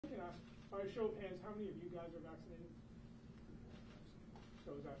by a show of hands, how many of you guys are vaccinated?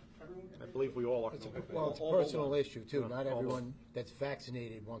 So is that everyone? I believe we all are. Well, it's a personal issue, too. Not everyone that's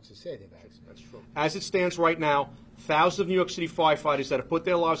vaccinated wants to say they're vaccinated. That's true. As it stands right now, thousands of New York City firefighters that have put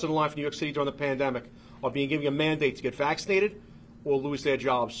their lives on the line for New York City during the pandemic are being given a mandate to get vaccinated or lose their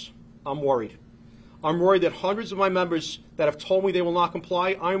jobs. I'm worried. I'm worried that hundreds of my members that have told me they will not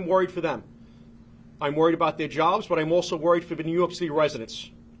comply, I'm worried for them. I'm worried about their jobs, but I'm also worried for the New York City residents.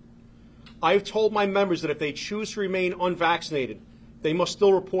 I've told my members that if they choose to remain unvaccinated, they must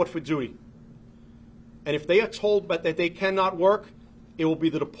still report for duty. And if they are told that they cannot work, it will be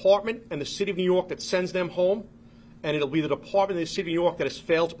the department and the City of New York that sends them home, and it'll be the department and the City of New York that has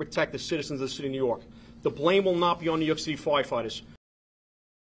failed to protect the citizens of the City of New York. The blame will not be on New York City firefighters.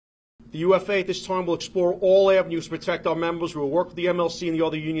 The UFA at this time will explore all avenues to protect our members. We will work with the MLC and the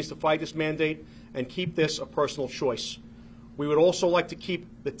other unions to fight this mandate and keep this a personal choice. We would also like to keep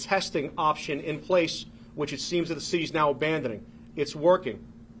the testing option in place, which it seems that the city is now abandoning. It's working.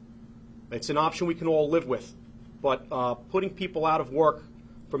 It's an option we can all live with. But putting people out of work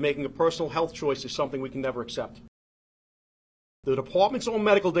for making a personal health choice is something we can never accept. The department's own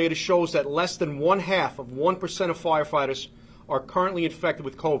medical data shows that less than 1/2 of 1% of firefighters are currently infected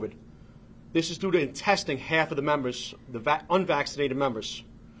with COVID. This is due to in testing half of the members, the unvaccinated members.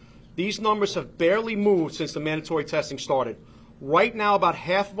 These numbers have barely moved since the mandatory testing started. Right now, about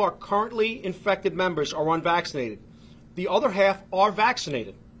half of our currently infected members are unvaccinated. The other half are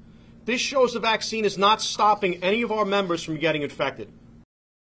vaccinated. This shows the vaccine is not stopping any of our members from getting infected.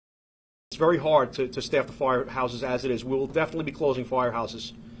 It's very hard to staff the firehouses as it is. We will definitely be closing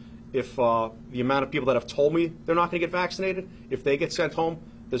firehouses if the amount of people that have told me they're not going to get vaccinated, if they get sent home,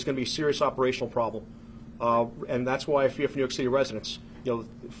 there's going to be a serious operational problem. And that's why I fear for New York City residents. You know,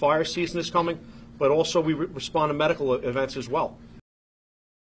 fire season is coming, but also we respond to medical events as well.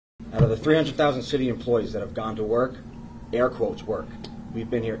 Out of the 300,000 city employees that have gone to work, air quotes work, we've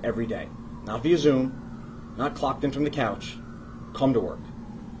been here every day. Not via Zoom, not clocked in from the couch, come to work.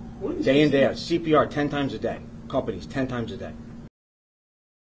 Day in, day out, CPR 10 times a day, companies 10 times a day.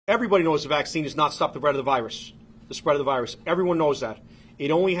 Everybody knows the vaccine does not stop the spread of the virus. Everyone knows that. It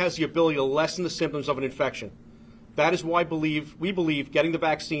only has the ability to lessen the symptoms of an infection. That is why we believe getting the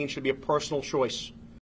vaccine should be a personal choice.